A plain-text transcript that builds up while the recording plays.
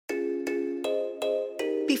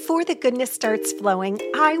Before the goodness starts flowing,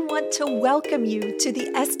 I want to welcome you to the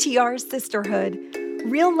STR Sisterhood.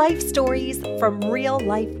 Real life stories from real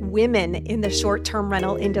life women in the short-term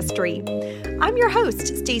rental industry. I'm your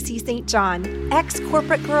host, Stacy St. John,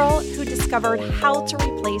 ex-corporate girl who discovered how to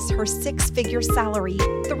replace her six-figure salary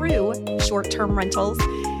through short-term rentals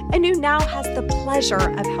and who now has the pleasure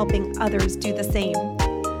of helping others do the same.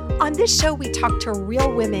 On this show, we talk to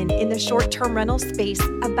real women in the short-term rental space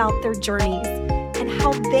about their journeys and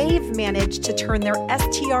how they've managed to turn their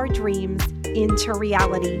STR dreams into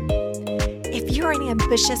reality. If you're an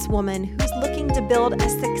ambitious woman who's looking to build a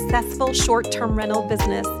successful short-term rental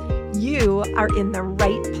business, you are in the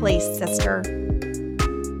right place, sister.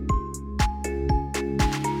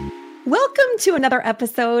 Welcome to another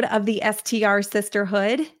episode of the STR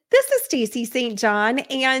Sisterhood. This is Stacy St. John,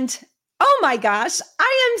 and oh my gosh,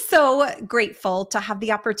 I am so grateful to have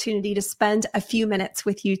the opportunity to spend a few minutes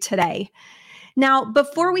with you today. Now,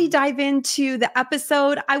 before we dive into the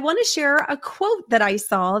episode, I want to share a quote that I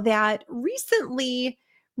saw that recently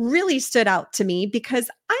really stood out to me because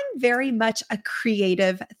I'm very much a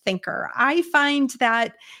creative thinker. I find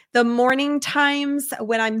that the morning times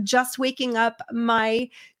when I'm just waking up, my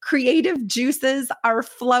creative juices are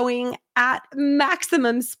flowing at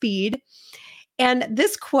maximum speed. And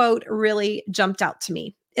this quote really jumped out to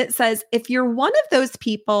me. It says, if you're one of those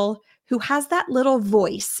people who has that little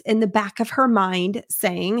voice in the back of her mind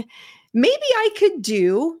saying, maybe I could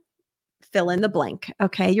do, fill in the blank.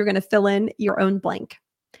 Okay, you're going to fill in your own blank.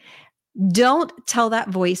 Don't tell that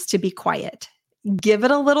voice to be quiet. Give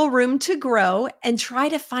it a little room to grow and try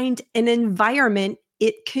to find an environment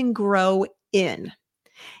it can grow in.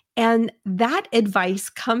 And that advice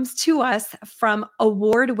comes to us from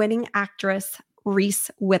award-winning actress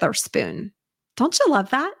Reese Witherspoon. Don't you love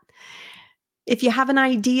that? If you have an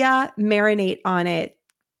idea, marinate on it.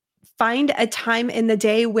 Find a time in the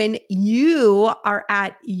day when you are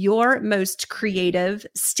at your most creative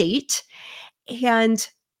state and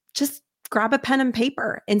just grab a pen and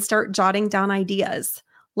paper and start jotting down ideas.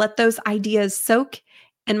 Let those ideas soak.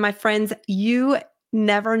 And my friends, you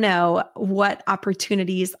never know what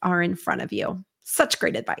opportunities are in front of you. Such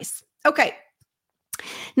great advice. Okay.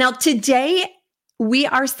 Now today, we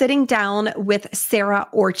are sitting down with Sarah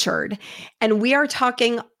Orchard, and we are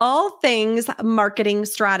talking all things marketing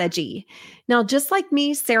strategy. Now, just like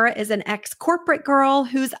me, Sarah is an ex-corporate girl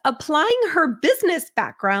who's applying her business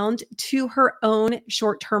background to her own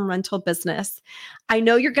short-term rental business. I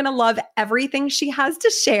know you're going to love everything she has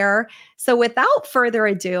to share. So without further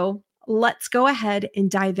ado, let's go ahead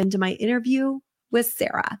and dive into my interview with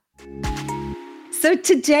Sarah. So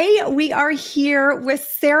today we are here with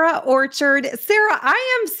Sarah Orchard. Sarah,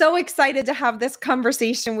 I am so excited to have this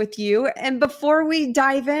conversation with you. And before we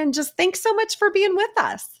dive in, just thanks so much for being with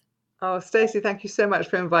us. Oh, Stacey, thank you so much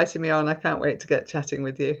for inviting me on. I can't wait to get chatting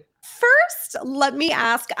with you. First, let me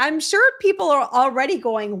ask, I'm sure people are already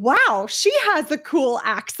going, wow, she has a cool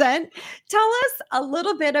accent. Tell us a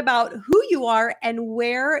little bit about who you are and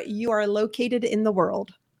where you are located in the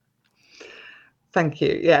world. Thank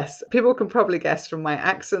you. Yes, people can probably guess from my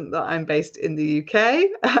accent that I'm based in the UK.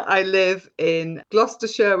 I live in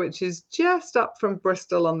Gloucestershire, which is just up from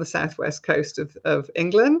Bristol on the southwest coast of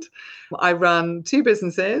England. I run two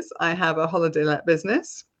businesses. I have a holiday let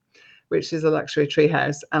business, which is a luxury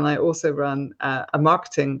treehouse, and I also run a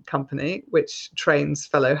marketing company which trains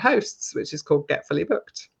fellow hosts, which is called Get Fully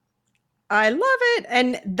Booked. I love it.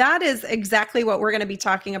 And that is exactly what we're going to be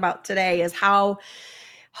talking about today, is how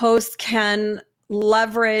hosts can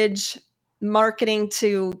leverage marketing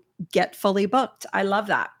to get fully booked. I love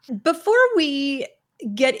that. Before we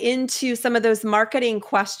get into some of those marketing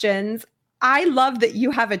questions, I love that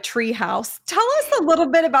you have a tree house. Tell us a little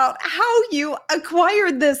bit about how you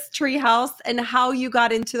acquired this tree house and how you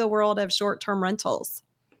got into the world of short-term rentals.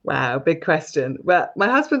 Wow, big question. Well, my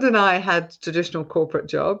husband and I had traditional corporate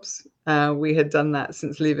jobs. We had done that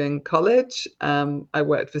since leaving college. I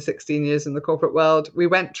worked for 16 years in the corporate world. We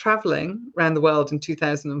went traveling around the world in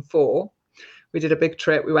 2004. We did a big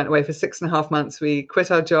trip. We went away for 6.5 months. We quit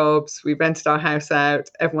our jobs. We rented our house out.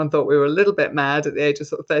 Everyone thought we were a little bit mad at the age of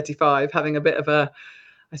sort of 35, having a bit of a,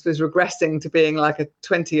 I suppose, regressing to being like a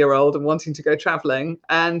 20-year-old and wanting to go traveling.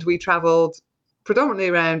 And we traveled predominantly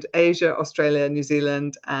around Asia, Australia, New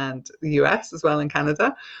Zealand, and the US as well, and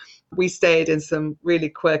Canada. We stayed in some really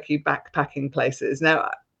quirky backpacking places. Now,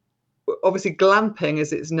 obviously, glamping,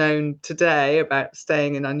 as it's known today, about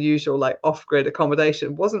staying in unusual, like off-grid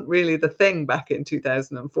accommodation, wasn't really the thing back in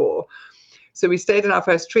 2004. So we stayed in our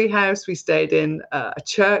first treehouse. We stayed in a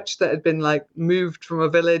church that had been like moved from a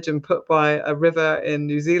village and put by a river in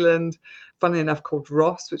New Zealand. funny enough, called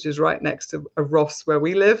Ross, which is right next to a Ross where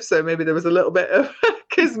we live. So maybe there was a little bit of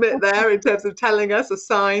kismet there in terms of telling us a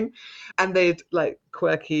sign. And they'd like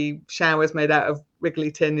quirky showers made out of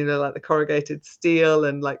wriggly tin, like the corrugated steel,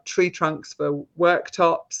 and like tree trunks for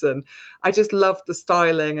worktops. And I just loved the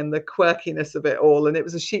styling and the quirkiness of it all. And it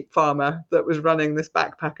was a sheep farmer that was running this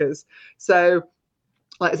backpackers. So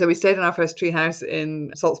like I said, we stayed in our first treehouse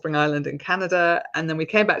in Salt Spring Island in Canada. And then we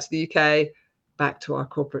came back to the UK, back to our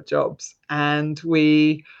corporate jobs. And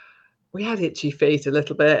we had itchy feet a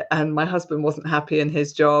little bit. And my husband wasn't happy in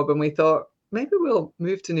his job. And we thought, maybe we'll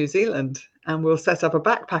move to New Zealand and we'll set up a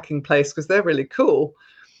backpacking place because they're really cool.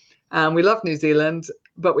 And we love New Zealand,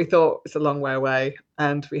 but we thought it's a long way away.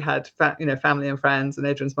 And we had, family and friends, and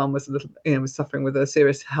Adrian's mum was was suffering with a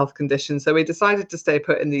serious health condition. So we decided to stay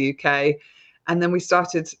put in the UK. And then we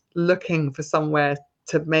started looking for somewhere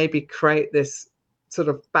to maybe create this sort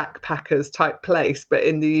of backpackers type place, but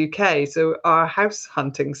in the UK. So our house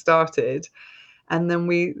hunting started. And then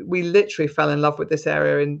we literally fell in love with this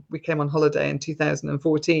area, and we came on holiday in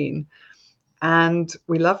 2014 and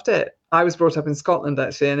we loved it. I was brought up in Scotland,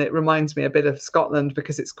 actually, and it reminds me a bit of Scotland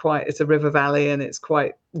because it's a river valley and it's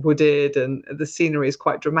quite wooded and the scenery is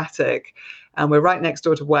quite dramatic. And we're right next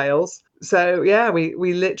door to Wales. So yeah, we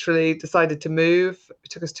literally decided to move.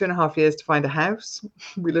 It took us 2.5 years to find a house.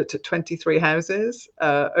 We looked at 23 houses,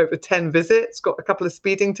 over 10 visits, got a couple of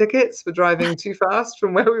speeding tickets for driving too fast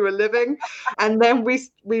from where we were living. And then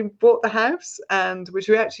we bought the house, which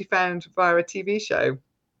we actually found via a TV show.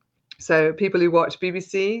 So people who watch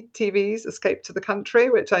BBC TV's Escape to the Country,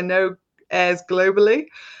 which I know airs globally.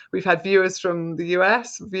 We've had viewers from the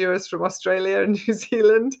US, viewers from Australia and New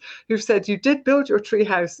Zealand who've said, you did build your tree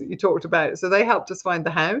house that you talked about. So they helped us find the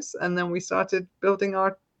house. And then we started building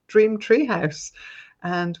our dream tree house.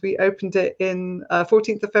 And we opened it in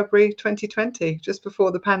 14th of February, 2020, just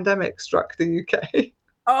before the pandemic struck the UK.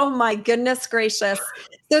 Oh my goodness gracious.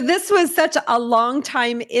 So this was such a long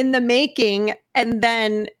time in the making. And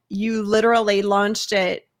then you literally launched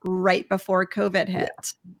it right before COVID hit.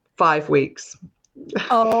 Yeah. 5 weeks.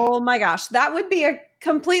 Oh my gosh. That would be a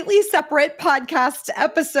completely separate podcast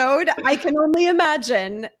episode. I can only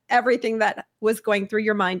imagine everything that was going through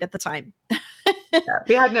your mind at the time. Yeah,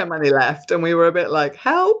 we had no money left and we were a bit like,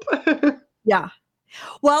 help. Yeah.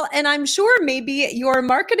 Well, and I'm sure maybe your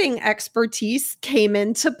marketing expertise came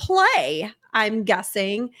into play, I'm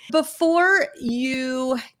guessing. Before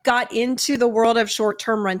you got into the world of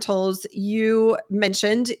short-term rentals, you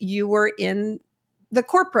mentioned you were in the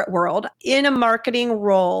corporate world in a marketing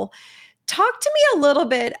role. Talk to me a little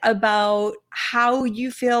bit about how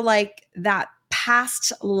you feel like that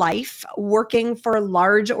past life working for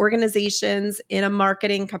large organizations in a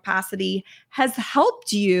marketing capacity has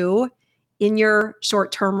helped you in your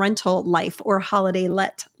short-term rental life, or holiday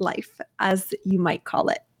let life, as you might call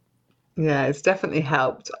it. Yeah, it's definitely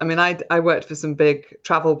helped. I mean, I worked for some big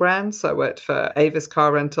travel brands. So I worked for Avis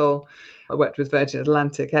Car Rental. I worked with Virgin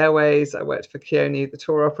Atlantic Airways. I worked for Keone, the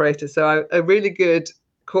tour operator. So a really good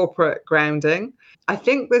corporate grounding. I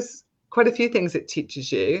think there's quite a few things it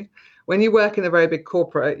teaches you. When you work in a very big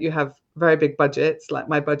corporate, you have very big budgets. Like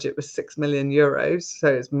my budget was 6 million euros. So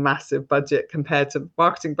it's massive budget compared to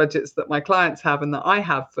marketing budgets that my clients have and that I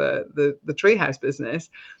have for the treehouse business.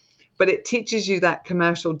 But it teaches you that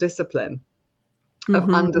commercial discipline of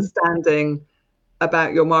understanding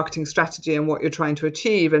about your marketing strategy and what you're trying to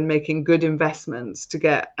achieve and making good investments to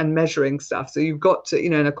get and measuring stuff. So you've got to,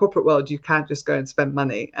 in a corporate world, you can't just go and spend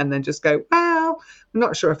money and then just go, well, I'm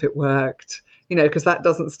not sure if it worked, because that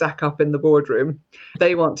doesn't stack up in the boardroom.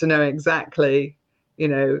 They want to know exactly,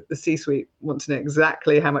 the C-suite want to know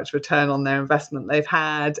exactly how much return on their investment they've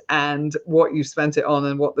had and what you spent it on,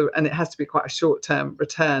 and it has to be quite a short-term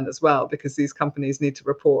return as well, because these companies need to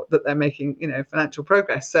report that they're making, financial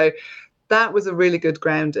progress. So that was a really good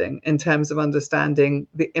grounding in terms of understanding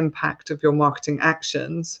the impact of your marketing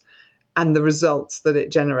actions and the results that it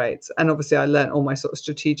generates. And obviously I learned all my sort of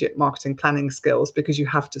strategic marketing planning skills, because you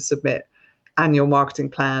have to submit annual marketing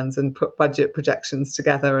plans and put budget projections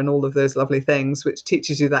together and all of those lovely things, which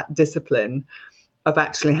teaches you that discipline of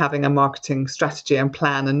actually having a marketing strategy and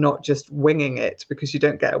plan and not just winging it, because you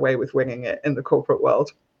don't get away with winging it in the corporate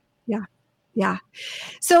world. Yeah. Yeah.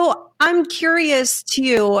 So I'm curious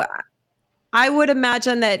too. I would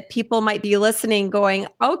imagine that people might be listening going,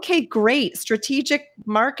 okay, great. Strategic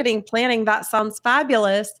marketing planning. That sounds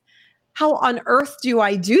fabulous. How on earth do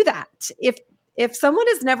I do that? If someone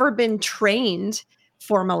has never been trained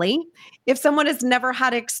formally, if someone has never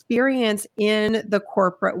had experience in the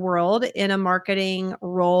corporate world in a marketing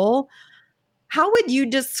role, how would you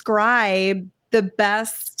describe the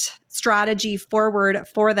best strategy forward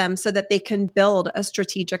for them so that they can build a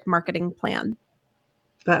strategic marketing plan?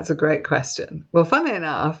 That's a great question. Well, funny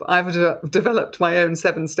enough, I've developed my own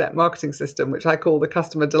 7-step marketing system, which I call the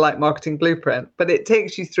Customer Delight Marketing Blueprint. But it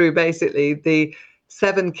takes you through basically the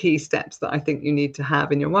 7 key steps that I think you need to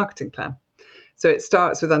have in your marketing plan. So it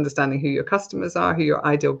starts with understanding who your customers are, who your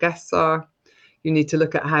ideal guests are. You need to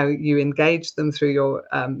look at how you engage them through your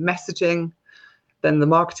messaging. Then the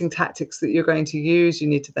marketing tactics that you're going to use, you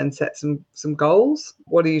need to then set some goals.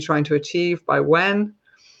 What are you trying to achieve by when?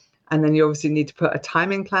 And then you obviously need to put a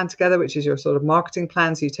timing plan together, which is your sort of marketing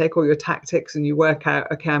plan. So you take all your tactics and you work out,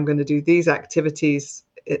 okay, I'm going to do these activities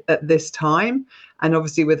at this time. And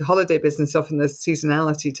obviously with holiday business, often there's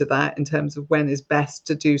seasonality to that in terms of when is best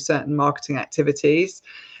to do certain marketing activities.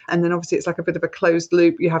 And then obviously it's like a bit of a closed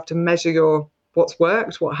loop. You have to measure what's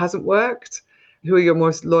worked, what hasn't worked, who are your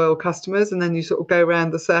most loyal customers, and then you sort of go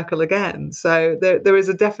around the circle again. So there is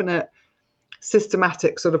a definite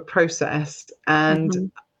systematic sort of process.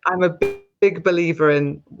 And I'm a big believer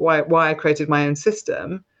in why I created my own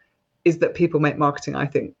system is that people make marketing, I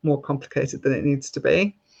think, more complicated than it needs to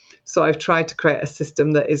be. So I've tried to create a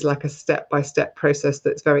system that is like a step-by-step process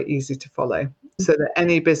that's very easy to follow so that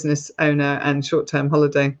any business owner and short-term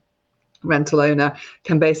holiday rental owner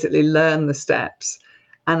can basically learn the steps.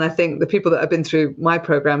 And I think the people that have been through my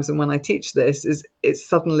programs and when I teach this it's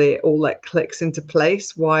suddenly all like clicks into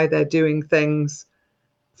place why they're doing things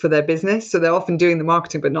for their business. So they're often doing the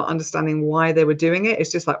marketing, but not understanding why they were doing it.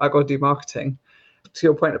 It's just like, I got to do marketing. To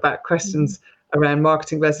your point about questions around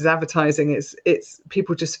marketing versus advertising, it's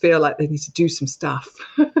people just feel like they need to do some stuff.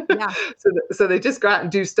 Yeah. So they just go out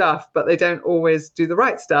and do stuff, but they don't always do the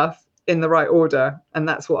right stuff in the right order. And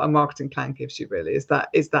that's what a marketing plan gives you really, is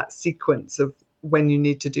that sequence of when you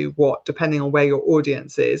need to do what, depending on where your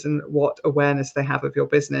audience is and what awareness they have of your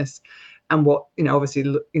business and what,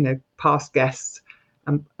 obviously, past guests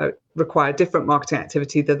require different marketing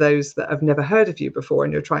activity than those that have never heard of you before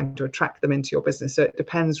and you're trying to attract them into your business. So it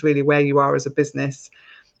depends really where you are as a business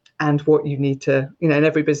and what you need to, and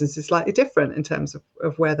every business is slightly different in terms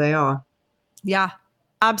of where they are. Yeah,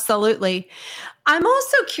 absolutely. I'm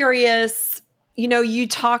also curious, you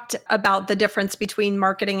talked about the difference between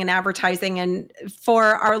marketing and advertising. And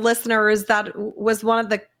for our listeners, that was one of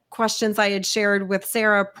the questions I had shared with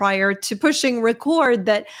Sarah prior to pushing record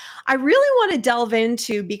that I really want to delve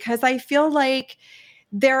into, because I feel like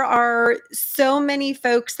there are so many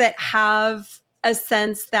folks that have a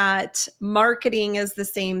sense that marketing is the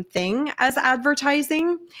same thing as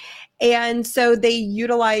advertising. And so they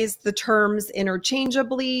utilize the terms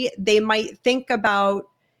interchangeably. They might think about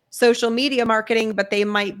social media marketing, but they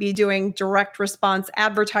might be doing direct response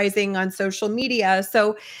advertising on social media.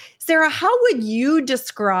 So, Sarah, how would you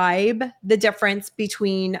describe the difference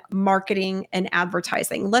between marketing and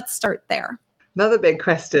advertising? Let's start there. Another big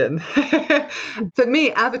question. For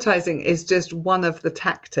me, advertising is just one of the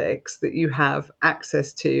tactics that you have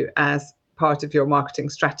access to as part of your marketing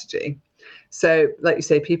strategy. So, like you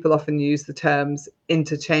say, people often use the terms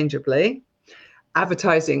interchangeably.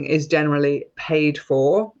 Advertising is generally paid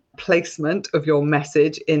for placement of your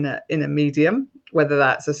message in a medium, whether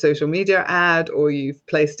that's a social media ad or you've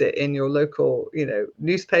placed it in your local,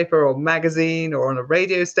 newspaper or magazine or on a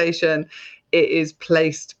radio station. It is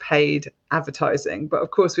placed paid advertising. But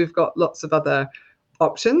of course, we've got lots of other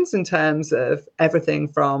options in terms of everything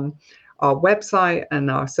from our website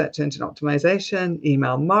and our search engine optimization,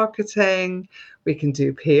 email marketing. We can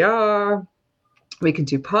do PR. We can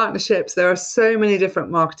do partnerships. There are so many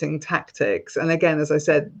different marketing tactics. And again, as I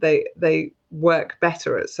said, they work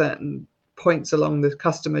better at certain points along the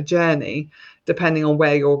customer journey, depending on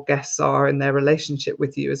where your guests are in their relationship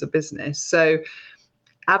with you as a business. So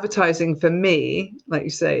advertising for me, like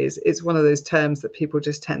you say, is one of those terms that people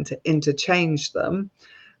just tend to interchange them.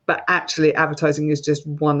 But actually, advertising is just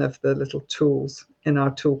one of the little tools in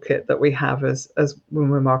our toolkit that we have as when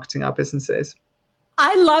we're marketing our businesses.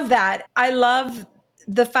 I love that. I love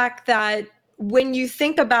the fact that when you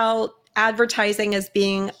think about advertising as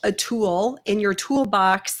being a tool in your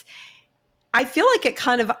toolbox, I feel like it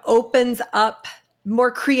kind of opens up more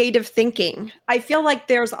creative thinking. I feel like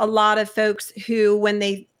there's a lot of folks who, when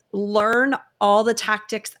they learn all the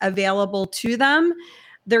tactics available to them,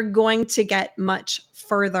 they're going to get much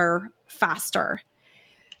further faster.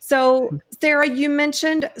 So, Sarah, you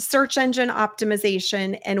mentioned search engine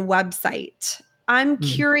optimization and website. I'm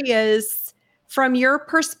curious, from your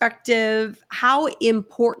perspective, how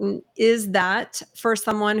important is that for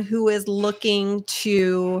someone who is looking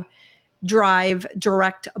to drive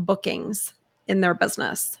direct bookings in their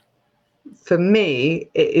business? For me,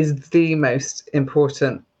 it is the most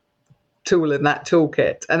important tool in that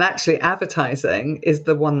toolkit. And actually advertising is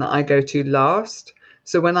the one that I go to last.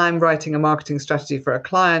 So when I'm writing a marketing strategy for a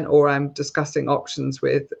client, or I'm discussing options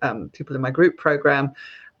with people in my group program,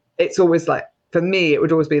 it's always like, for me, it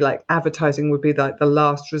would always be like advertising would be like the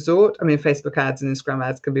last resort. I mean, Facebook ads and Instagram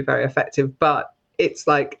ads can be very effective, but it's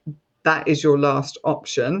like that is your last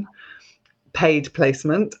option. Paid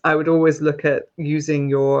placement, I would always look at using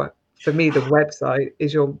for me, the website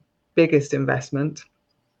is your biggest investment.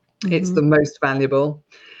 It's the most valuable.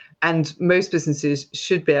 And most businesses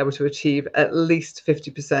should be able to achieve at least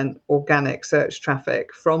 50% organic search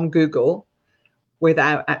traffic from Google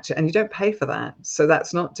without actually, and you don't pay for that. So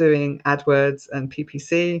that's not doing AdWords and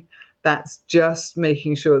PPC. That's just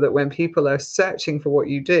making sure that when people are searching for what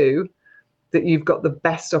you do, that you've got the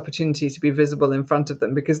best opportunity to be visible in front of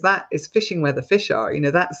them, because that is fishing where the fish are.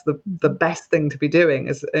 That's the best thing to be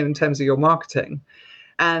doing in terms of your marketing.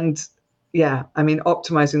 And yeah, I mean,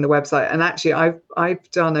 optimizing the website. And actually,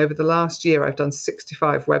 I've done over the last year, I've done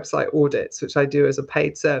 65 website audits, which I do as a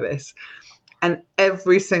paid service. And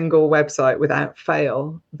every single website, without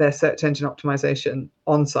fail, their search engine optimization,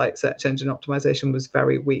 on-site search engine optimization, was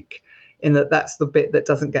very weak, in that's the bit that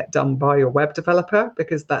doesn't get done by your web developer,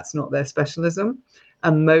 because that's not their specialism.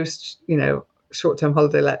 And most, short-term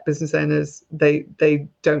holiday let business owners, they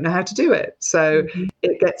don't know how to do it. So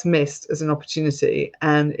it gets missed as an opportunity,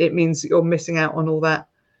 and it means you're missing out on all that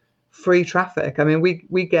free traffic. I mean,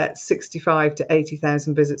 we get 65 to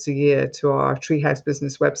 80,000 visits a year to our Treehouse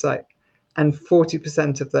Business website, and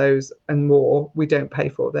 40% of those and more we don't pay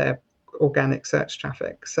for. Their organic search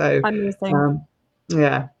traffic. So amazing.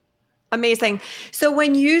 Yeah. Amazing. So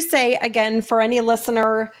when you say, again, for any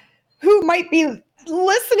listener who might be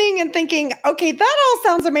listening and thinking, okay, that all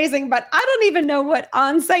sounds amazing, but I don't even know what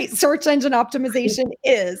on-site search engine optimization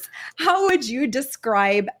is, how would you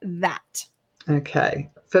describe that? Okay.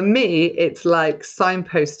 For me, it's like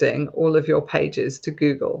signposting all of your pages to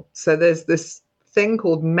Google. So there's this thing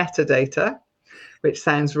called metadata, which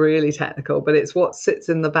sounds really technical, but it's what sits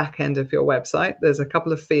in the back end of your website. There's a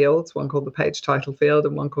couple of fields, one called the page title field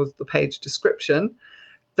and one called the page description,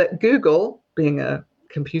 that Google, being a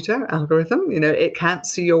computer algorithm, it can't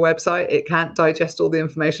see your website. It can't digest all the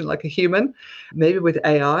information like a human. Maybe with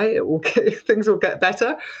AI, things will get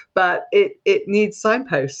better, but it needs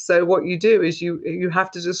signposts. So what you do is you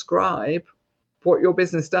have to describe what your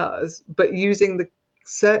business does, but using the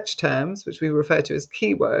search terms, which we refer to as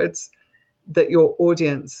keywords, that your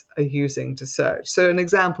audience are using to search. So an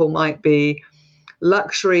example might be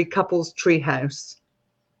luxury couples treehouse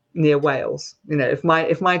near Wales. If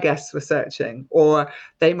my guests were searching, or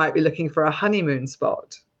they might be looking for a honeymoon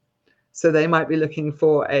spot. So they might be looking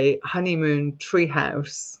for a honeymoon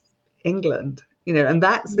treehouse, England. And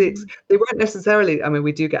that's they weren't necessarily, I mean,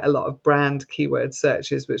 we do get a lot of brand keyword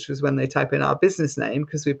searches, which was when they type in our business name,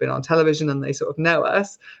 because we've been on television and they sort of know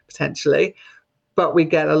us potentially. But we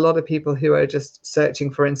get a lot of people who are just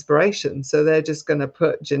searching for inspiration. So they're just going to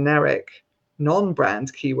put generic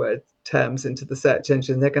non-brand keyword terms into the search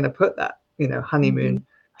engine. They're going to put that, honeymoon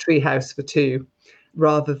treehouse for two,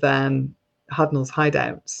 rather than Hudnall's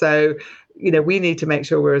hideout. So, we need to make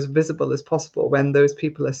sure we're as visible as possible when those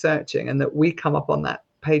people are searching, and that we come up on that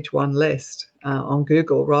page one list on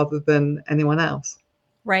Google rather than anyone else.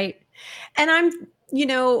 Right. And I'm,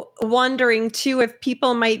 wondering too, if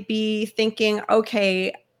people might be thinking,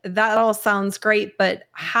 okay, that all sounds great, but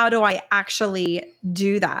how do I actually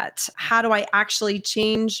do that? How do I actually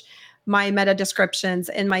change my meta descriptions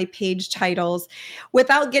and my page titles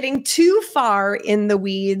without getting too far in the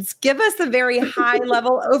weeds? Give us a very high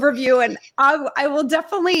level overview, and I will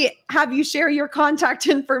definitely have you share your contact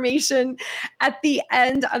information at the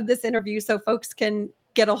end of this interview so folks can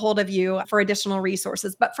get a hold of you for additional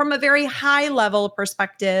resources. But from a very high level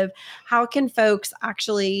perspective, how can folks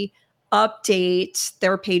actually update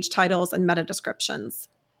their page titles and meta descriptions?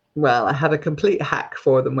 Well, I have a complete hack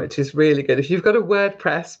for them, which is really good. If you've got a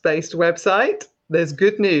WordPress-based website, there's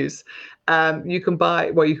good news. You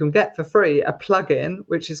can get for free a plugin,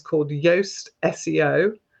 which is called Yoast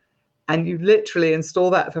SEO. And you literally install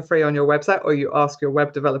that for free on your website, or you ask your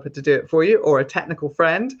web developer to do it for you, or a technical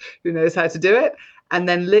friend who knows how to do it. And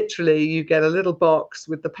then literally you get a little box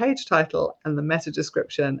with the page title and the meta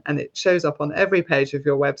description, and it shows up on every page of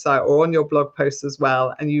your website or on your blog posts as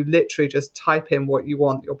well. And you literally just type in what you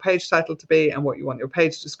want your page title to be and what you want your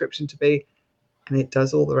page description to be, and it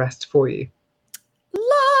does all the rest for you.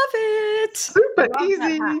 Love it. Super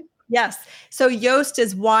easy. Yes. So Yoast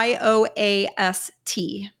is YOAST,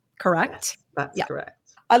 correct? Yes, that's correct.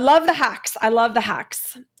 I love the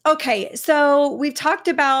hacks. Okay, so we've talked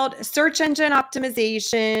about search engine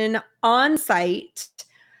optimization on site.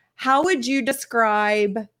 how would you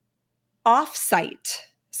describe off-site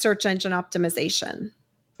search engine optimization?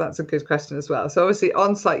 That's a good question as well. So obviously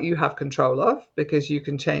on-site you have control of because you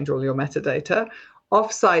can change all your metadata.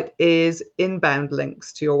 Off-site is inbound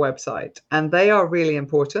links to your website, and they are really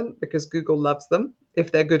important because Google loves them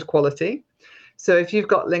if they're good quality. So if you've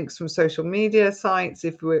got links from social media sites,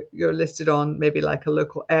 if you're listed on maybe like a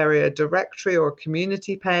local area directory or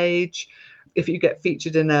community page, if you get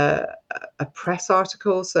featured in a press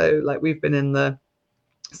article, so like we've been in the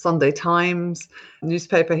Sunday Times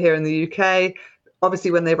newspaper here in the UK,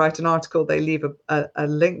 obviously when they write an article, they leave a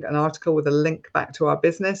link, an article with a link back to our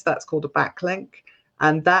business. That's called a backlink.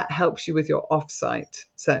 And that helps you with your offsite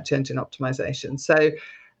search engine optimization. So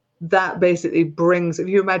that basically brings, if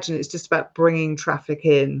you imagine, it's just about bringing traffic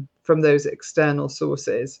in from those external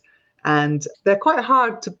sources. And they're quite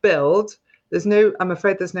hard to build. I'm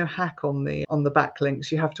afraid there's no hack on the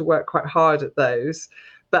backlinks. You have to work quite hard at those.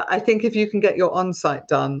 But I think if you can get your on-site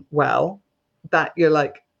done well, that you're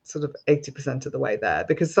like sort of 80% of the way there,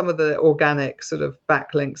 because some of the organic sort of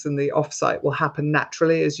backlinks and the offsite will happen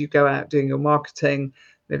naturally as you go out doing your marketing.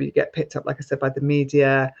 Maybe you get picked up, like I said, by the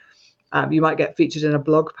media. You might get featured in a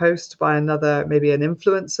blog post by maybe an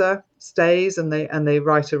influencer stays and they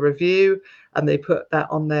write a review and they put that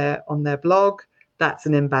on their blog. That's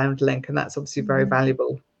an inbound link, and that's obviously very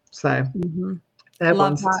valuable. So they're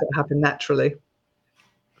ones that sort of happen naturally.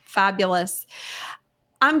 Fabulous.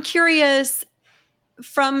 I'm curious,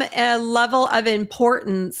 from a level of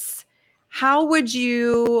importance, how would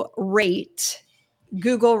you rate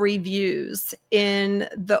Google reviews in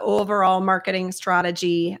the overall marketing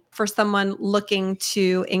strategy for someone looking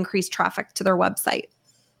to increase traffic to their website?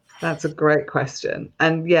 That's a great question.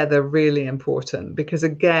 And yeah, they're really important because,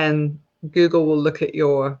 again, Google will look at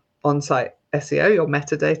your on-site SEO, your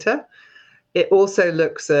metadata. It also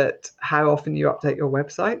looks at how often you update your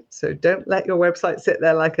website. So don't let your website sit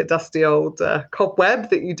there like a dusty old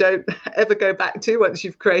cobweb that you don't ever go back to once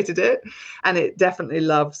you've created it. And it definitely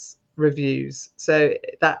loves reviews. So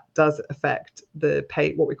that does affect the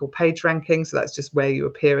what we call page ranking. So that's just where you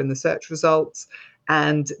appear in the search results.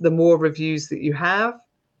 And the more reviews that you have,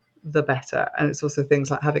 the better. And it's also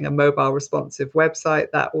things like having a mobile responsive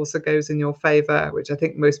website that also goes in your favor, which I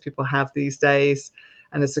think most people have these days.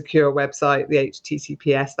 And a secure website, the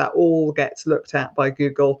HTTPS, that all gets looked at by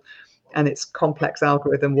Google, and its complex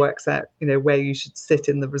algorithm works out, where you should sit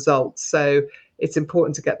in the results. So it's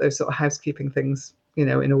important to get those sort of housekeeping things,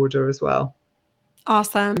 in order as well.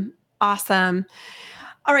 Awesome. Awesome.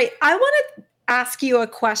 All right. I want to ask you a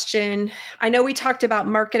question. I know we talked about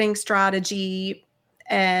marketing strategy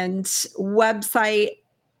and website.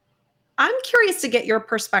 I'm curious to get your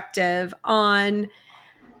perspective on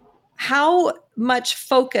how much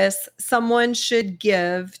focus someone should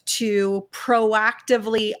give to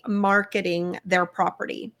proactively marketing their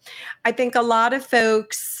property. I think a lot of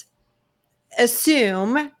folks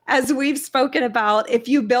assume, as we've spoken about, if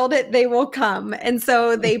you build it, they will come. And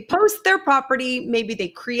so they post their property, maybe they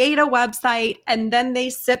create a website, and then they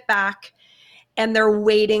sit back and they're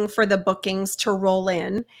waiting for the bookings to roll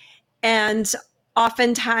in. And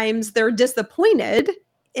oftentimes they're disappointed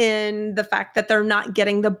in the fact that they're not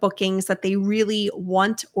getting the bookings that they really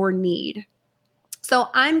want or need. So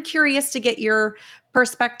I'm curious to get your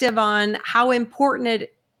perspective on how important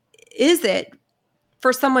it is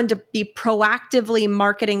for someone to be proactively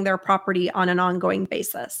marketing their property on an ongoing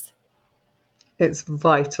basis. It's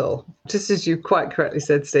vital. Just as you quite correctly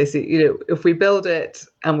said, Stacey, if we build it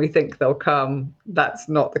and we think they'll come, that's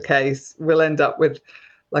not the case. We'll end up with,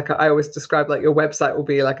 like I always describe, like your website will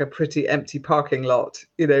be like a pretty empty parking lot.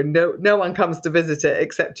 No one comes to visit it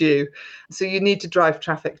except you. So you need to drive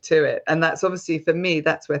traffic to it. And that's obviously, for me,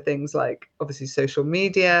 that's where things like obviously social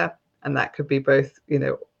media, and that could be both,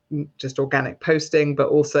 just organic posting, but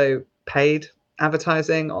also paid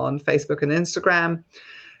advertising on Facebook and Instagram.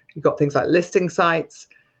 You've got things like listing sites.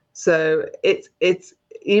 So it's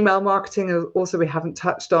email marketing also we haven't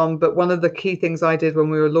touched on, but one of the key things I did when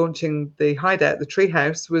we were launching the hideout, the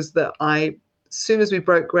treehouse, was that as soon as we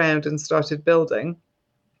broke ground and started building,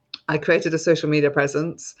 I created a social media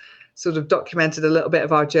presence, sort of documented a little bit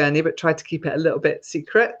of our journey, but tried to keep it a little bit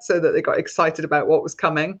secret so that they got excited about what was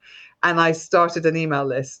coming. And I started an email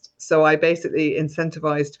list. So I basically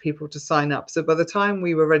incentivized people to sign up. So by the time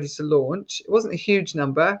we were ready to launch, it wasn't a huge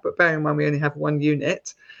number, but bearing in mind we only have one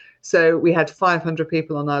unit. So we had 500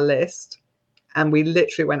 people on our list, and we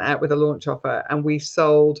literally went out with a launch offer, and we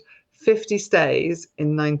sold 50 stays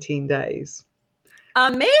in 19 days.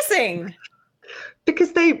 Amazing.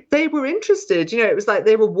 Because they were interested, it was like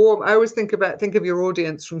they were warm. I always think of your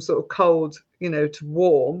audience from sort of cold, to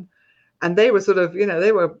warm. And they were sort of,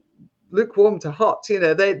 they were lukewarm to hot.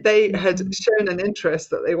 They had shown an interest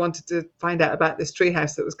that they wanted to find out about this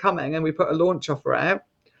treehouse that was coming, and we put a launch offer out.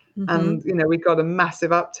 And, we got a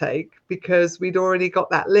massive uptake because we'd already got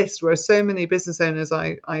that list, where so many business owners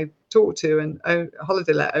I talk to and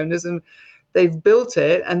holiday let owners, and they've built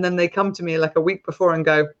it. And then they come to me like a week before and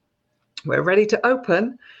go, we're ready to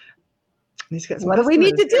open. What do we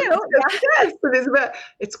need to do? Yes, but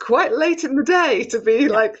it's quite late in the day to be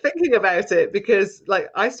like thinking about it, because like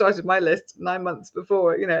I started my list 9 months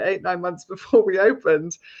before, 8-9 months before we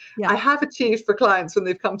opened. I have achieved for clients when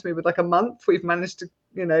they've come to me with like a month, we've managed to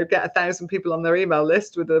get 1,000 people on their email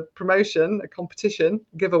list with a promotion, a competition,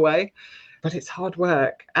 giveaway. But it's hard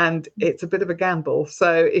work and it's a bit of a gamble.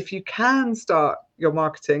 So if you can start your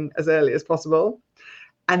marketing as early as possible,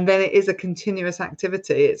 and then it is a continuous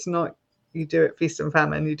activity, it's not you do it feast and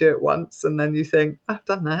famine, you do it once and then you think, I've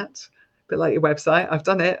done that. A bit like your website, I've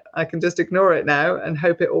done it, I can just ignore it now and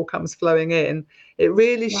hope it all comes flowing in. It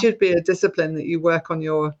really should be a discipline that you work on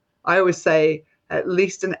I always say at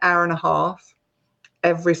least an hour and a half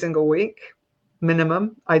every single week,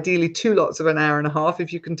 minimum, ideally 2 lots of an hour and a half,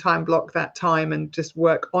 if you can time block that time and just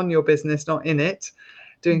work on your business, not in it,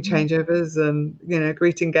 doing changeovers and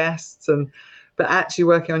greeting guests, but actually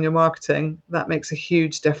working on your marketing. That makes a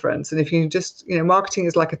huge difference. And if you just marketing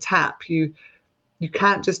is like a tap, you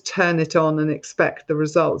can't just turn it on and expect the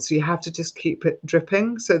results. You have to just keep it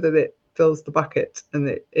dripping so that it fills the bucket,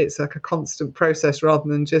 and it's like a constant process, rather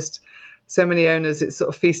than just so many owners, it's sort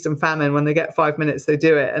of feast and famine. When they get 5 minutes, they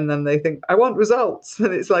do it, and then they think, I want results.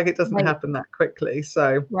 And it's like, it doesn't happen that quickly.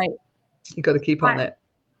 So you've got to keep on it.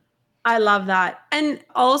 I love that. And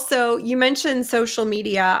also, you mentioned social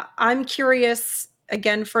media. I'm curious,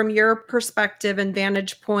 again, from your perspective and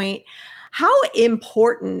vantage point, how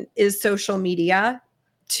important is social media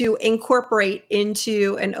to incorporate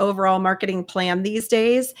into an overall marketing plan these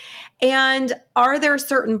days? And are there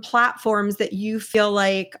certain platforms that you feel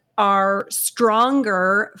like are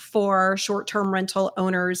stronger for short-term rental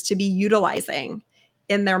owners to be utilizing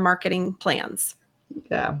in their marketing plans?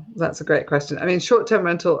 Yeah, that's a great question. I mean, short-term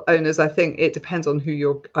rental owners, I think it depends on who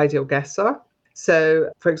your ideal guests are. So,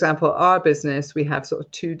 for example, our business, we have sort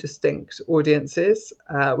of 2 distinct audiences.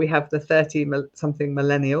 We have the 30-something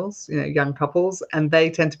millennials, young couples, and they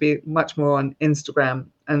tend to be much more on Instagram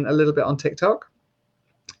and a little bit on TikTok.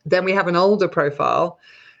 Then we have an older profile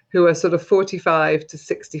who are sort of 45 to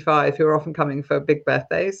 65, who are often coming for big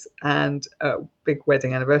birthdays and big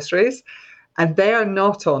wedding anniversaries. And they are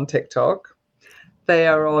not on TikTok. They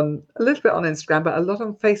are on a little bit on Instagram, but a lot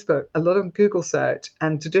on Facebook, a lot on Google search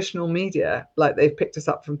and traditional media. Like they've picked us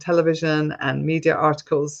up from television and media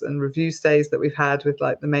articles and review stays that we've had with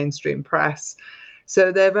like the mainstream press.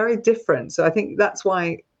 So they're very different. So I think that's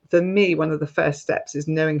why, for me, one of the first steps is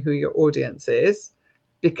knowing who your audience is.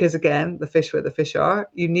 Because again, the fish where the fish are,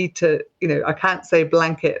 you need to, I can't say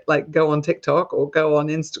blanket, like go on TikTok or go on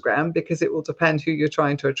Instagram, because it will depend who you're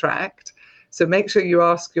trying to attract. So make sure you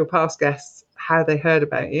ask your past guests how they heard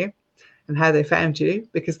about you and how they found you,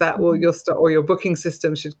 because that will or your booking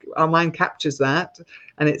system our mind captures that,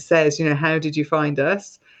 and it says, how did you find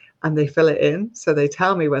us? And they fill it in. So they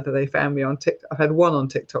tell me whether they found me on TikTok. I've had one on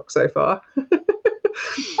TikTok so far.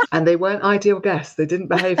 And they weren't ideal guests. They didn't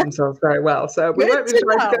behave themselves very well. So we won't be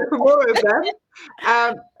trying to go for more of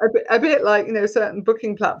them. A bit like, certain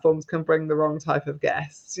booking platforms can bring the wrong type of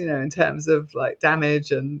guests, in terms of like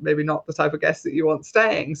damage and maybe not the type of guests that you want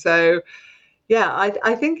staying. So yeah,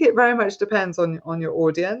 I think it very much depends on your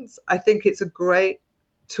audience. I think it's a great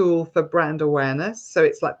tool for brand awareness. So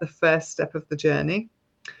it's like the first step of the journey.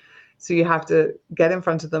 So you have to get in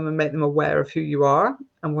front of them and make them aware of who you are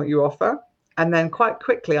and what you offer. And then quite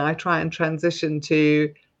quickly, I try and transition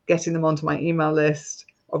to getting them onto my email list,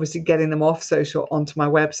 obviously getting them off social onto my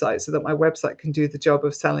website, so that my website can do the job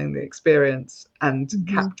of selling the experience and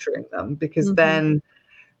capturing them, because then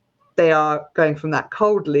they are going from that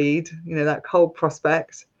cold lead, that cold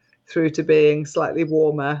prospect, through to being slightly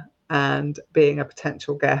warmer and being a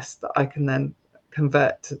potential guest that I can then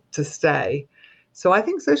convert to stay. So I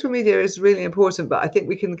think social media is really important, but I think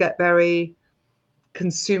we can get very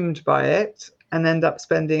consumed by it and end up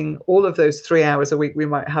spending all of those 3 hours a week we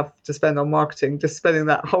might have to spend on marketing, just spending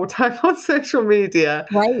that whole time on social media.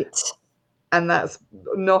 Right. And that's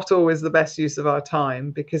not always the best use of our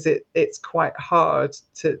time, because it's quite hard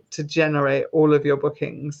to generate all of your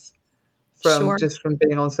bookings from just from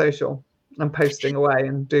being on social and posting away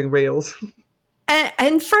and doing reels.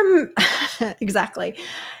 And from exactly.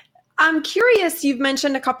 I'm curious, you've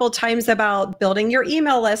mentioned a couple of times about building your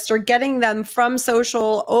email list or getting them from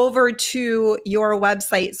social over to your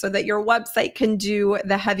website so that your website can do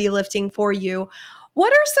the heavy lifting for you.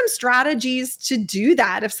 What are some strategies to do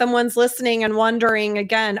that if someone's listening and wondering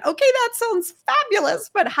again, okay, that sounds fabulous,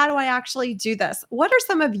 but how do I actually do this? What are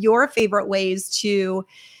some of your favorite ways to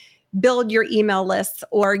build your email lists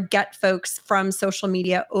or get folks from social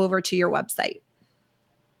media over to your website?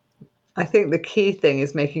 I think the key thing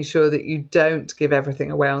is making sure that you don't give everything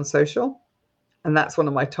away on social. And that's one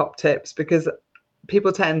of my top tips, because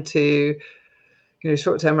people tend to,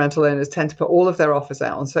 short-term rental owners tend to put all of their offers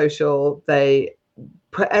out on social. They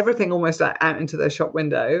put everything almost out into their shop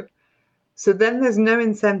window. So then there's no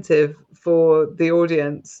incentive for the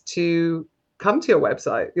audience to come to your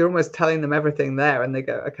website. You're almost telling them everything there, and they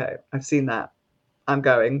go, okay, I've seen that, I'm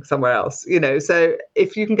going somewhere else. So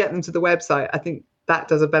if you can get them to the website, I think that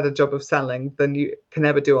does a better job of selling than you can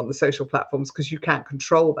ever do on the social platforms, because you can't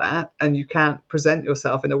control that, and you can't present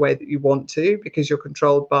yourself in a way that you want to, because you're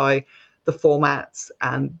controlled by the formats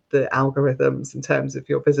and the algorithms in terms of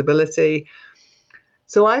your visibility.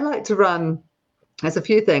 So I like to run, there's a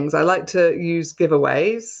few things. I like to use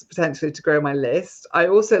giveaways potentially to grow my list. I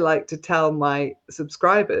also like to tell my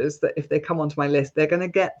subscribers that if they come onto my list, they're going to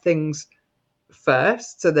get things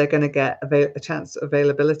first. So they're going to get a chance to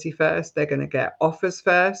availability first. They're going to get offers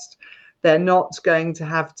first. They're not going to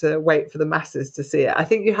have to wait for the masses to see it. I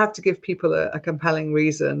think you have to give people a compelling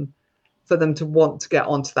reason for them to want to get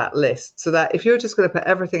onto that list, so that if you're just going to put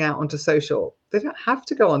everything out onto social, they don't have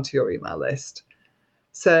to go onto your email list.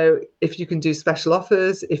 So if you can do special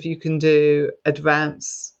offers, if you can do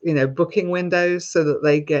advance, booking windows so that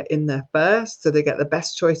they get in there first, so they get the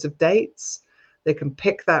best choice of dates, they can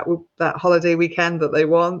pick that holiday weekend that they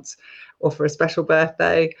want, or for a special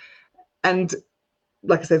birthday. And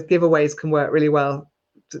like I said, giveaways can work really well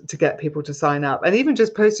to get people to sign up. And even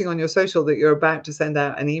just posting on your social that you're about to send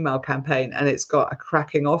out an email campaign and it's got a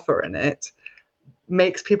cracking offer in it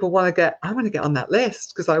makes people want to I want to get on that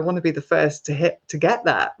list, because I want to be the first to get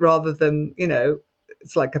that, rather than,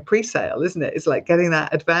 it's like a pre-sale, isn't it? It's like getting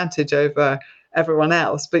that advantage over everyone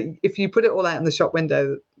else. But if you put it all out in the shop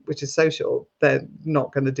window, which is social, they're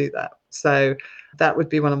not going to do that. So that would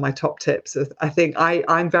be one of my top tips. I think I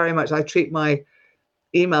treat my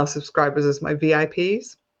email subscribers as my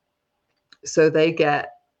VIPs. So they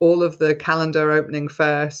get all of the calendar opening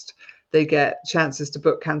first. They get chances to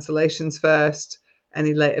book cancellations first,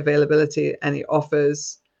 any late availability, any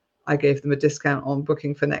offers. I gave them a discount on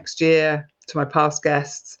booking for next year. To my past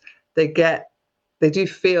guests, they do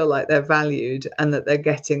feel like they're valued, and that they're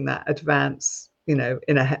getting that advance,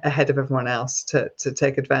 ahead of everyone else to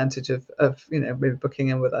take advantage of maybe booking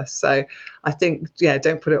in with us. So I think,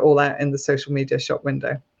 don't put it all out in the social media shop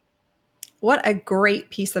window. What a great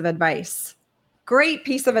piece of advice. Great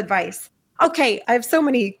piece of advice. Okay, I have so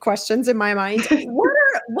many questions in my mind.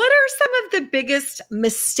 What are some of the biggest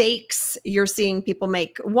mistakes you're seeing people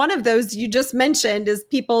make? One of those you just mentioned is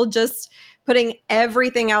people just putting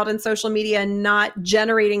everything out on social media and not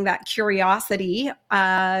generating that curiosity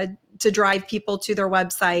to drive people to their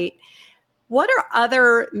website. What are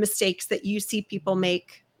other mistakes that you see people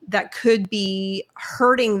make that could be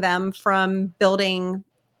hurting them from building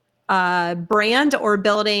brand or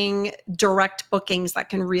building direct bookings that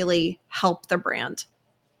can really help the brand?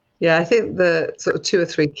 Yeah, I think the sort of 2 or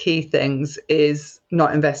 3 key things is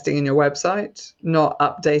not investing in your website, not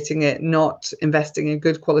updating it, not investing in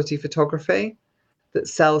good quality photography that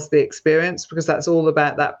sells the experience, because that's all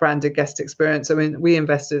about that branded guest experience. I mean, we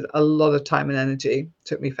invested a lot of time and energy. It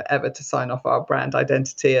took me forever to sign off our brand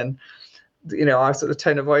identity and our sort of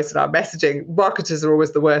tone of voice and our messaging. Marketers are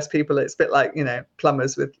always the worst people. It's a bit like,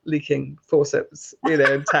 plumbers with leaking faucets,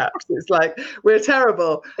 and taps. It's like, we're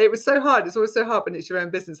terrible. It was so hard. It's always so hard when it's your own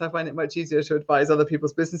business. I find it much easier to advise other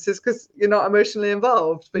people's businesses, because you're not emotionally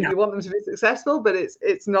involved, but you want them to be successful, but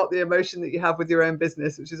it's not the emotion that you have with your own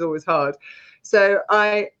business, which is always hard. So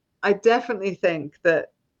I definitely think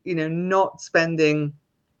that, not spending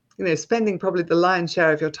probably the lion's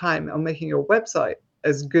share of your time on making your website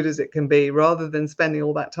as good as it can be, rather than spending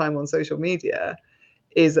all that time on social media,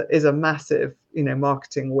 is a massive,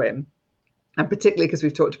 marketing win. And particularly because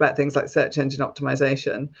we've talked about things like search engine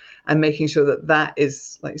optimization, and making sure that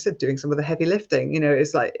is, like you said, doing some of the heavy lifting.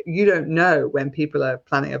 It's like, you don't know when people are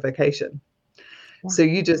planning a vacation. So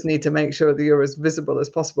you just need to make sure that you're as visible as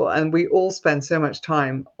possible. And we all spend so much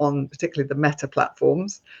time on particularly the Meta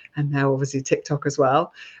platforms, and now obviously TikTok as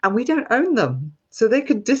well, and we don't own them. So they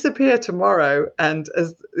could disappear tomorrow. And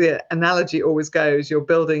as the analogy always goes, you're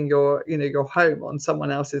building your home on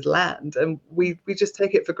someone else's land. And we just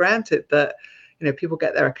take it for granted that, people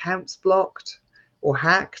get their accounts blocked or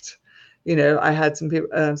hacked. I had some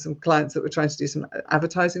people, some clients that were trying to do some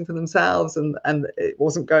advertising for themselves, and it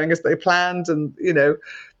wasn't going as they planned. And,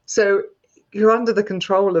 so you're under the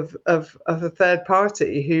control of a third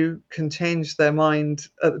party who can change their mind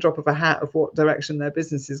at the drop of a hat of what direction their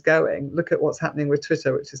business is going. Look at what's happening with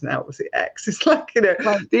Twitter, which is now obviously X. It's like,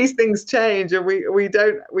 Right. these things change, and we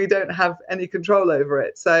don't have any control over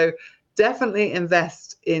it. So definitely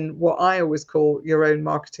invest in what I always call your own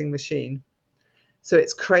marketing machine. So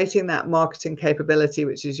it's creating that marketing capability,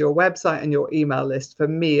 which is your website and your email list. For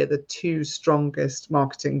me, are the two strongest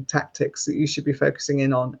marketing tactics that you should be focusing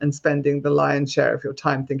in on, and spending the lion's share of your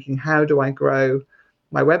time thinking, how do I grow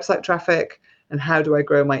my website traffic and how do I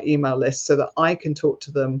grow my email list so that I can talk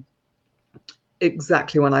to them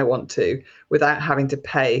exactly when I want to without having to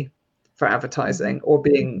pay for advertising or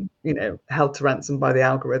being, held to ransom by the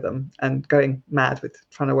algorithm and going mad with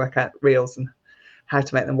trying to work out reels and how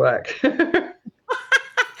to make them work.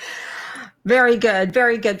 Very good.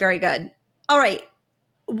 Very good. Very good. All right.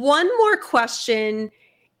 One more question.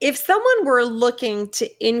 If someone were looking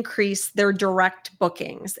to increase their direct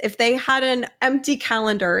bookings, if they had an empty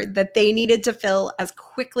calendar that they needed to fill as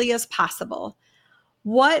quickly as possible,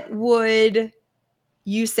 what would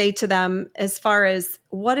you say to them as far as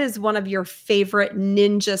what is one of your favorite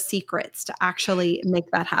ninja secrets to actually make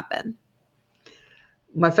that happen?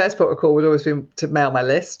 My first protocol would always be to mail my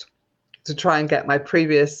list, to try and get my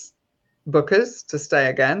previous bookers to stay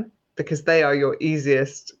again, because they are your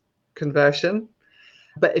easiest conversion.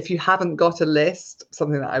 But if you haven't got a list,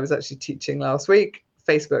 something that I was actually teaching last week,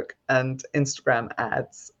 Facebook and Instagram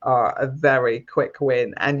ads are a very quick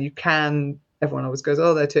win. And everyone always goes,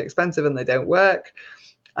 oh, they're too expensive and they don't work.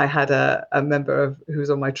 I had a member who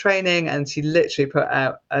was on my training, and she literally put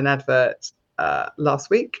out an advert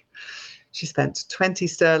last week. She spent 20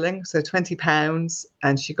 sterling, so £20,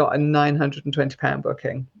 and she got a £920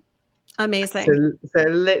 booking. Amazing. So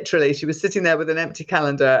literally, she was sitting there with an empty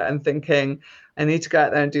calendar and thinking, I need to go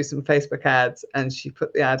out there and do some Facebook ads. And she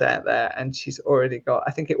put the ad out there, and she's already got,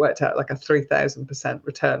 I think it worked out like a 3,000%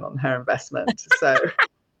 return on her investment. So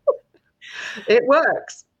it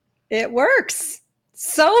works. It works.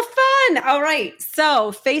 So fun. All right.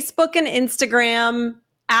 So Facebook and Instagram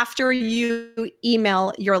after you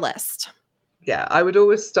email your list. Yeah, I would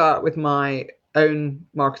always start with my own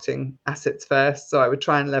marketing assets first. So I would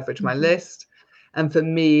try and leverage my list. And for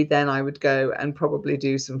me, then I would go and probably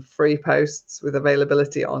do some free posts with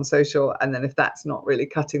availability on social. And then if that's not really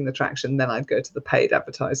cutting the traction, then I'd go to the paid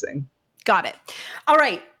advertising. Got it. All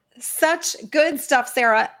right. Such good stuff,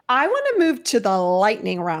 Sarah. I want to move to the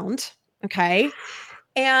lightning round. Okay.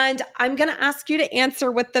 And I'm going to ask you to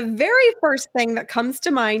answer with the very first thing that comes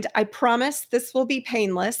to mind. I promise this will be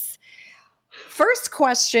painless. First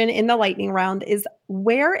question in the lightning round is,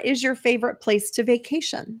 where is your favorite place to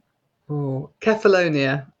vacation? Oh,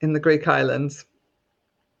 Kefalonia in the Greek islands.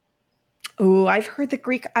 Oh, I've heard the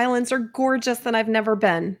Greek islands are gorgeous and I've never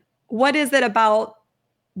been. What is it about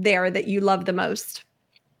there that you love the most?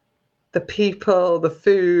 The people, the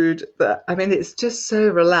food, it's just so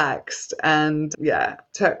relaxed, and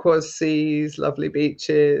turquoise seas, lovely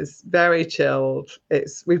beaches, very chilled.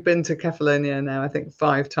 We've been to Kefalonia now, I think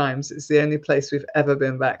 5 times. It's the only place we've ever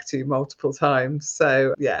been back to multiple times.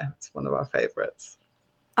 So it's one of our favorites.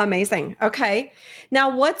 Amazing. Okay.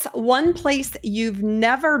 Now, what's one place you've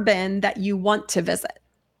never been that you want to visit?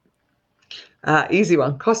 Easy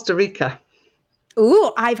one, Costa Rica.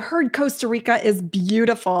 Ooh, I've heard Costa Rica is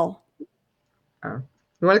beautiful.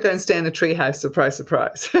 You want to go and stay in a treehouse, surprise,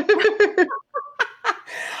 surprise.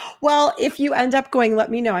 Well, if you end up going, let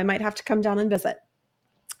me know. I might have to come down and visit.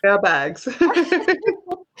 Our bags.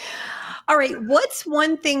 All right. What's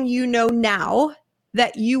one thing you know now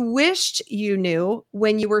that you wished you knew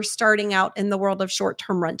when you were starting out in the world of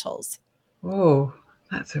short-term rentals? Oh,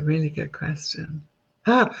 that's a really good question.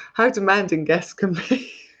 How demanding guests can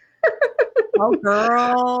be. Oh,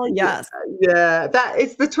 girl, yes. Yeah, that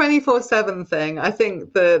it's the 24/7 thing. I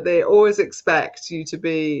think they always expect you to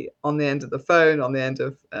be on the end of the phone, on the end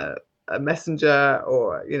of a messenger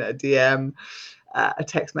or DM, a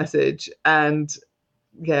text message, and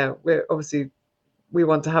we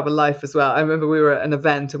want to have a life as well. I remember we were at an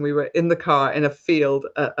event and we were in the car in a field,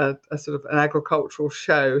 a sort of an agricultural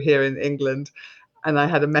show here in England, and I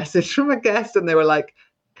had a message from a guest, and they were like,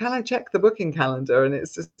 can I check the booking calendar? And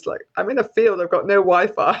it's just like, I'm in a field, I've got no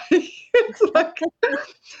Wi-Fi. It's like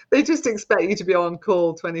they just expect you to be on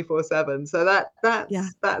call 24/7. So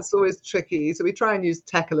that's always tricky. So we try and use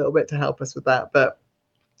tech a little bit to help us with that. But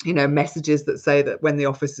messages that say that when the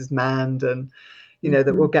office is manned, and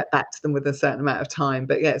that we'll get back to them with a certain amount of time.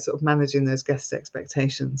 But sort of managing those guest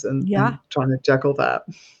expectations and trying to juggle that.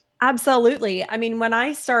 Absolutely. I mean, when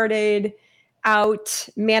I started out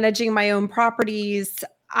managing my own properties,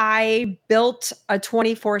 I built a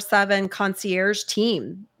 24/7 concierge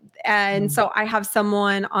team. And so I have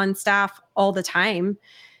someone on staff all the time,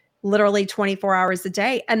 literally 24 hours a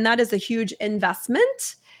day. And that is a huge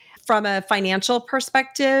investment from a financial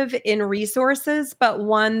perspective in resources, but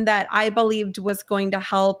one that I believed was going to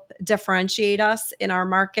help differentiate us in our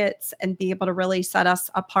markets and be able to really set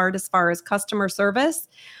us apart as far as customer service.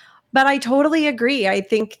 But I totally agree. I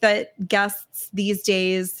think that guests these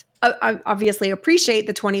days obviously appreciate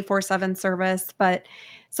the 24/7 service, but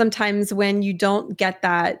sometimes when you don't get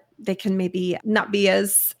that, they can maybe not be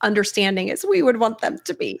as understanding as we would want them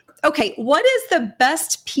to be. Okay, what is the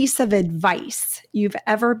best piece of advice you've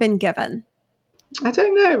ever been given? I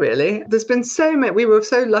don't know, really. There's been so many. We were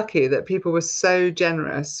so lucky that people were so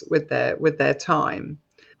generous with their time.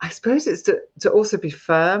 I suppose it's to also be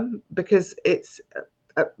firm, because it's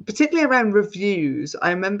particularly around reviews.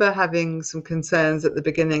 I remember having some concerns at the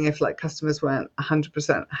beginning if like customers weren't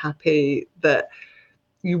 100% happy, that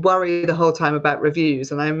you worry the whole time about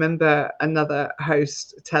reviews. And I remember another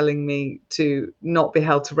host telling me to not be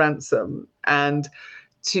held to ransom and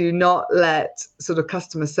to not let sort of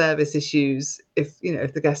customer service issues, if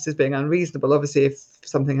the guest is being unreasonable. Obviously, if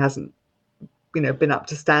something hasn't been up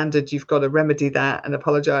to standard, you've got to remedy that and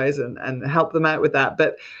apologize and help them out with that.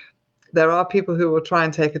 But there are people who will try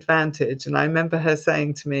and take advantage. And I remember her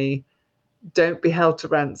saying to me, don't be held to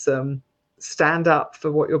ransom, stand up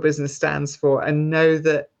for what your business stands for, and know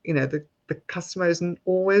that, the customer isn't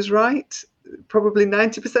always right. Probably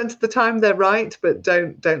 90% of the time they're right, but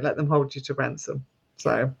don't let them hold you to ransom.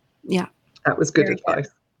 So yeah, that was good advice.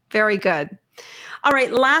 Good. Very good. All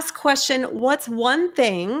right. Last question. What's one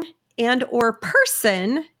thing and or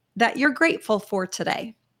person that you're grateful for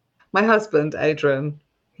today? My husband, Adrian.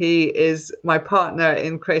 He is my partner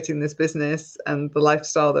in creating this business and the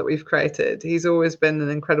lifestyle that we've created. He's always been an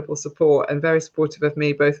incredible support and very supportive of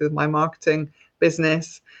me, both with my marketing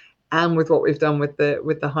business and with what we've done with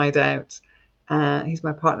the hideout. He's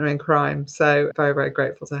my partner in crime. So very, very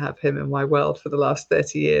grateful to have him in my world for the last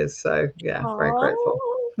 30 years. So yeah, very grateful.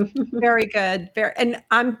 Very good. And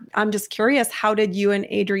I'm just curious, how did you and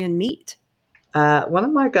Adrian meet? One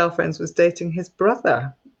of my girlfriends was dating his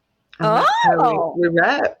brother. And that's how we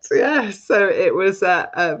met. Yeah. So it was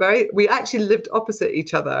we actually lived opposite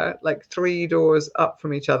each other, like 3 doors up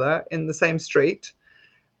from each other in the same street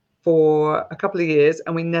for a couple of years,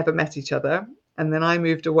 and we never met each other. And then I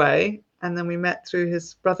moved away, and then we met through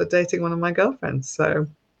his brother dating one of my girlfriends. So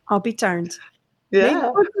I'll be darned. Yeah.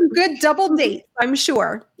 Some good double dates, I'm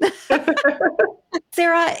sure.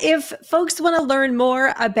 Sarah, if folks want to learn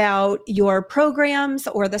more about your programs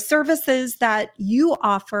or the services that you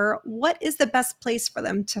offer, what is the best place for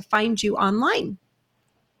them to find you online?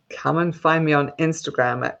 Come and find me on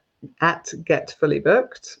Instagram at Get Fully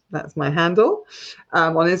Booked. That's my handle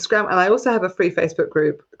on Instagram. And I also have a free Facebook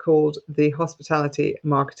group called the Hospitality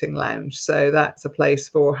Marketing Lounge. So that's a place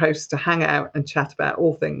for hosts to hang out and chat about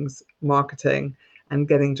all things marketing and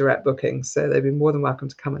getting direct bookings. So they'd be more than welcome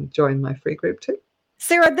to come and join my free group too.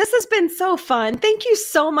 Sarah, this has been so fun. Thank you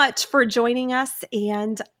so much for joining us.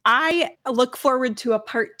 And I look forward to a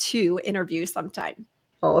part 2 interview sometime.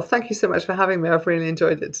 Oh, thank you so much for having me. I've really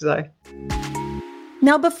enjoyed it today.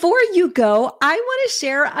 Now, before you go, I want to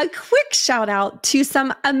share a quick shout out to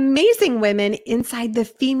some amazing women inside the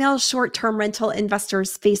Female Short-Term Rental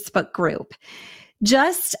Investors Facebook group.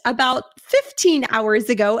 Just about 15 hours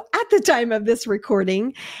ago, at the time of this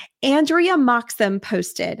recording, Andrea Moxham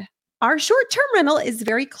posted, "Our short-term rental is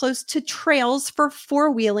very close to trails for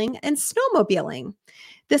four-wheeling and snowmobiling.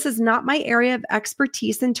 This is not my area of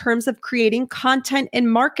expertise in terms of creating content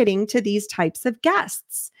and marketing to these types of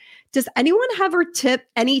guests. Does anyone have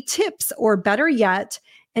any tips, or better yet,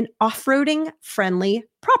 an off-roading friendly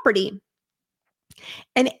property?"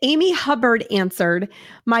 And Amy Hubbard answered,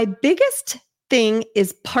 "My biggest thing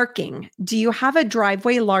is parking. Do you have a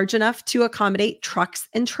driveway large enough to accommodate trucks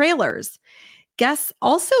and trailers? Guests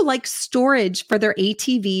also like storage for their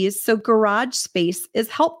ATVs, so garage space is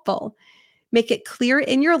helpful. Make it clear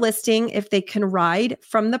in your listing if they can ride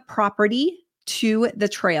from the property to the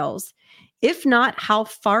trails. If not, how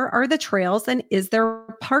far are the trails and is there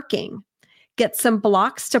parking? Get some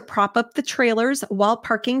blocks to prop up the trailers while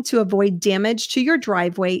parking to avoid damage to your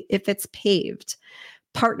driveway if it's paved.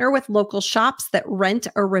 Partner with local shops that rent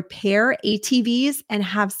or repair ATVs and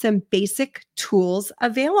have some basic tools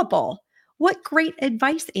available." What great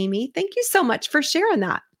advice, Amy. Thank you so much for sharing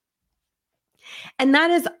that. And that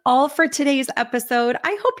is all for today's episode.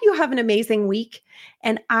 I hope you have an amazing week,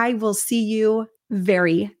 and I will see you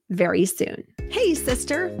very, very soon. Hey,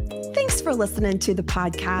 sister. Thanks for listening to the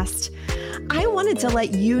podcast. I wanted to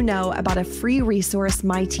let you know about a free resource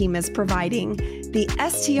my team is providing, the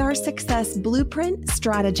STR Success Blueprint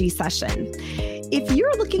Strategy Session. If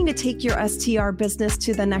you're looking to take your STR business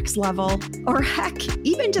to the next level, or heck,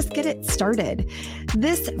 even just get it started,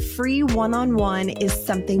 this free one-on-one is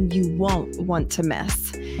something you won't want to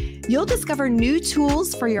miss. You'll discover new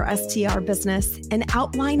tools for your STR business and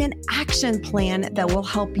outline an action plan that will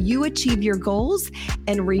help you achieve your goals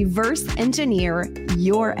and reverse engineer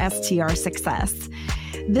your STR success.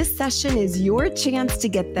 This session is your chance to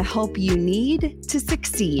get the help you need to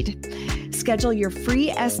succeed. Schedule your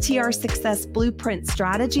free STR Success Blueprint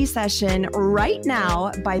Strategy session right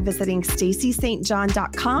now by visiting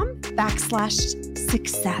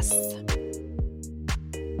stacystjohn.com/success.